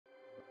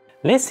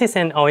This is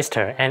an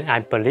oyster, and I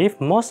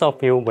believe most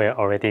of you were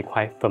already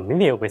quite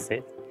familiar with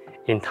it.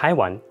 In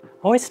Taiwan,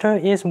 oyster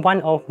is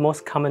one of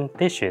most common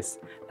dishes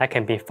that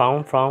can be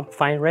found from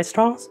fine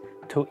restaurants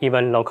to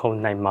even local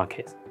night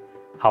markets.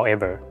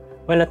 However,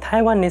 when the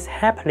Taiwanese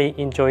happily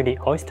enjoy the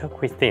oyster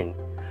cuisine,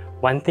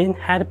 one thing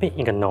had been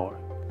ignored: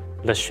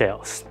 the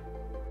shells.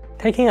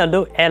 Taking a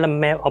look at the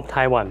map of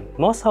Taiwan,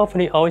 most of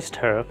the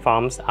oyster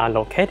farms are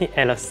located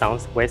at the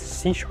southwest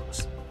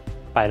seashores.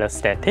 By the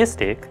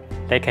statistic,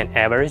 they can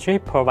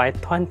averagely provide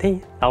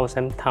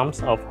 20,000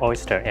 tons of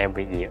oyster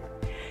every year.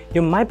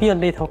 You might be a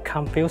little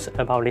confused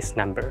about this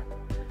number.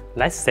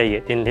 Let's say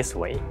it in this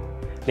way.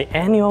 The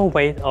annual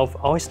weight of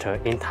oyster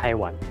in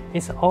Taiwan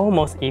is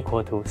almost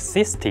equal to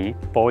 60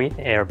 Boeing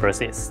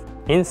Airbuses.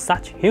 In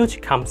such huge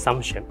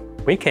consumption,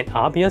 we can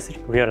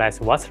obviously realize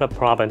what's the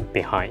problem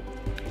behind.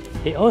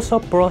 It also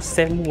brought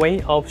same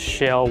weight of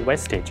shell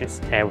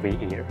wastages every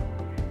year.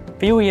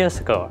 Few years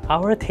ago,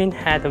 our team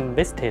had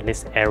visited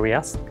these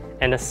areas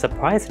and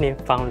surprisingly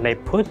found they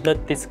put the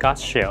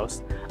discarded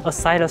shells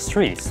aside the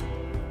streets.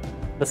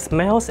 The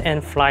smells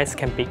and flies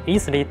can be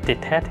easily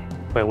detected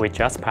when we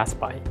just pass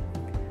by.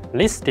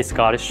 These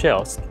discarded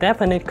shells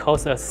definitely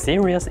cause a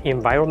serious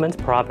environment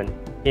problem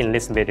in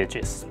these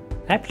villages.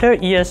 After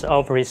years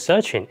of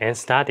researching and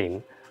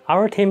studying,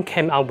 our team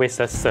came up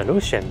with a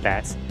solution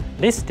that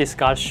these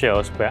discarded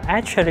shells were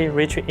actually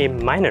rich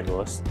in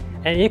minerals,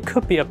 and it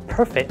could be a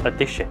perfect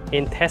addition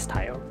in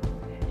textile.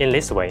 In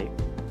this way,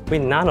 we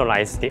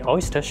nanolize the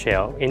oyster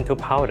shell into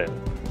powder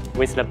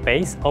with the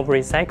base of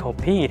recycled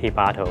PET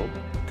bottle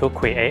to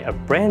create a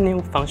brand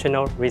new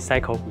functional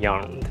recycled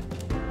yarn.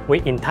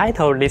 We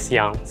entitled this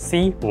yarn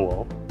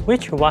Seawool,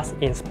 which was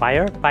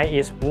inspired by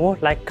its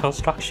wool-like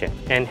construction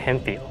and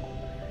hand feel.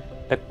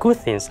 The good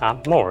things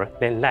are more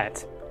than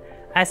that.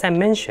 As I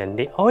mentioned,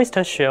 the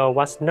oyster shell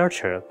was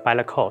nurtured by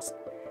the coast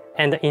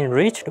and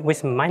enriched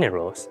with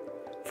minerals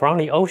from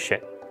the ocean.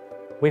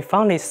 We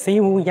found the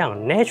seawool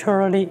yarn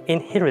naturally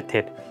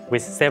inherited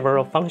with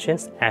several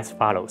functions as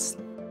follows: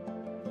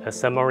 the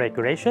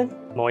thermoregulation,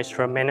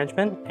 moisture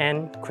management,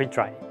 and quick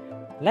dry.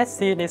 Let's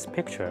see this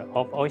picture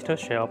of oyster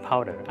shell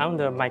powder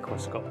under a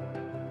microscope.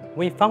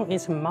 We found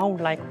its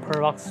mound-like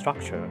pearl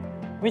structure,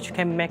 which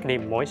can make the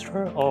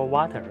moisture or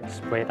water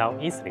spread out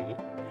easily.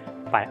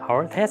 By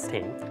our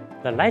testing,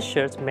 the light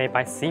shells made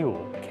by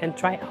seawool can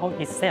dry out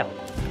itself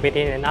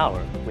within an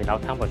hour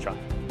without tumble dry.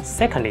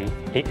 Secondly,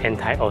 the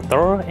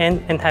anti-odor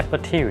and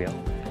antibacterial.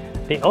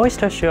 The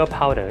oyster shell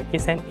powder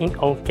is an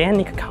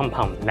inorganic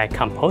compound that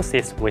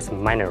composes with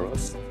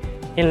minerals.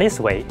 In this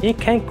way, it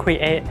can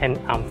create an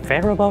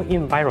unfavorable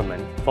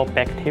environment for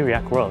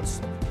bacteria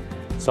growth.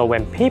 So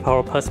when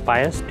people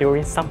perspire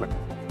during summer,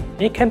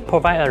 it can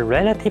provide a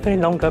relatively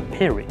longer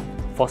period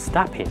for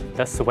stopping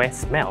the sweat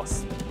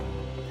smells.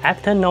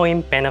 After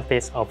knowing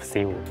benefits of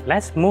seawool,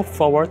 let's move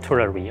forward to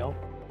the reel.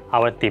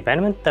 Our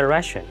development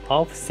direction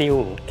of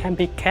seawool can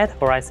be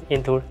categorized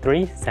into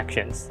three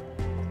sections: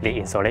 the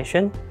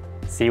insulation,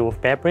 seawool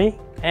fabric,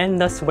 and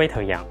the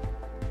sweater yarn.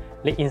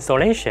 The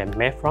insulation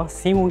made from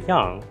seawool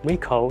yarn we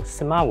call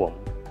Smawarm.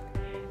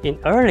 In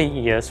early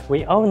years,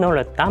 we all know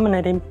the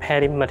dominating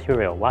padding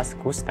material was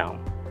goose down.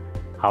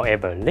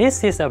 However,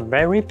 this is a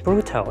very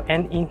brutal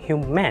and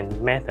inhumane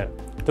method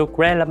to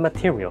grab the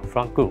material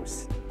from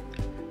goose.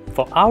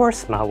 For our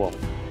Smawarm,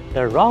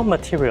 the raw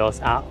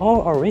materials are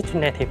all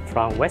originated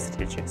from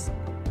wastages,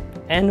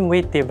 and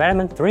we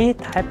developed three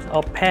types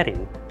of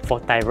padding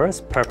for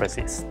diverse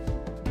purposes.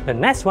 The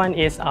next one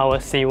is our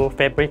seawool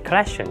fabric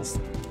collections.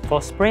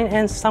 For spring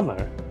and summer,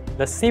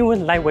 the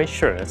seawool lightweight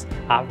shirts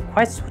are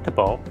quite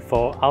suitable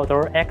for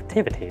outdoor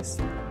activities.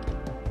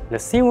 The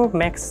seawool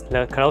makes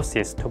the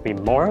clothes to be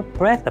more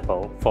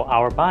breathable for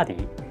our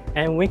body,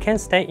 and we can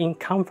stay in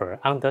comfort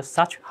under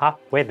such hot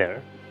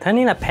weather.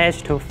 Turning the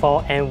page to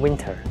fall and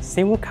winter,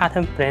 seawool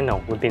cotton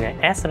flannel would be an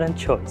excellent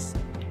choice.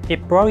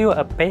 It brought you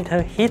a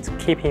better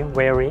heat-keeping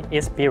wearing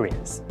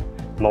experience.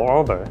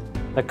 Moreover,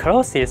 the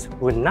clothes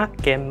would not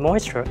get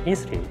moisture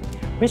easily,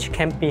 which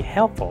can be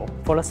helpful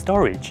for the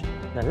storage.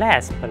 The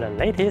last but the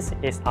latest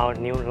is our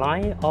new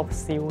line of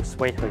seawool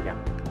sweater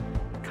yarn.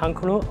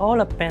 Conclude all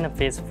the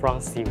benefits from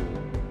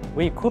seawool.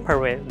 We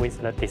cooperate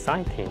with the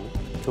design team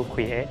to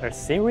create a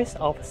series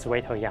of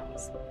sweater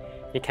yarns.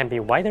 It can be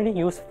widely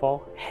used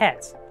for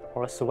hats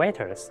or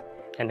sweaters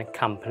and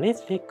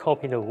completely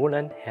copy the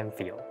woolen hand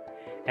feel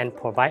and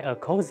provide a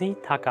cozy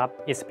tuck-up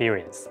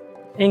experience.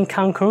 In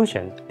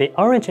conclusion, the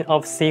origin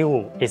of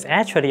seawool is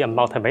actually a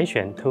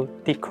motivation to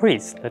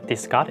decrease the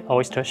discarded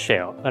oyster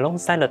shell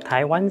alongside the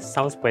Taiwan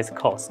southwest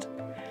coast.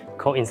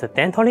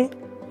 Coincidentally,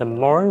 the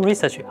more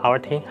research our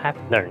team have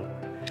learned,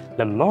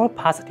 the more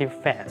positive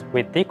facts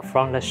we dig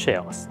from the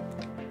shells.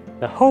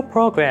 The whole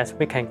progress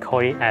we can call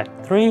it at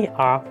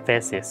 3R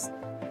phases: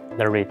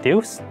 the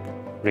reduce,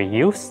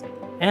 reuse,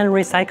 and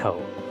recycle.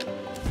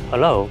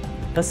 Although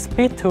the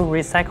speed to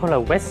recycle the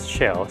waste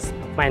shells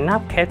might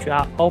not catch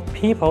up all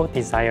people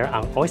desire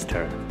on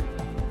oyster.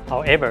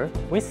 However,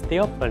 we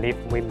still believe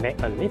we make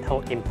a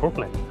little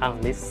improvement on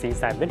these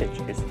seaside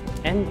villages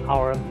and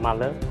our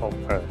Mother of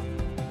Earth.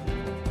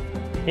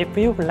 If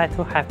you would like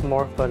to have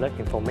more further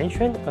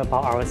information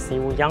about our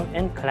Seawool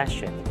yarn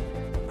collection,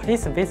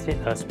 please visit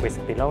us with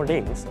below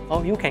links,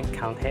 or you can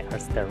contact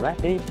us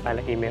directly by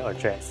the email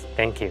address.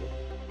 Thank you.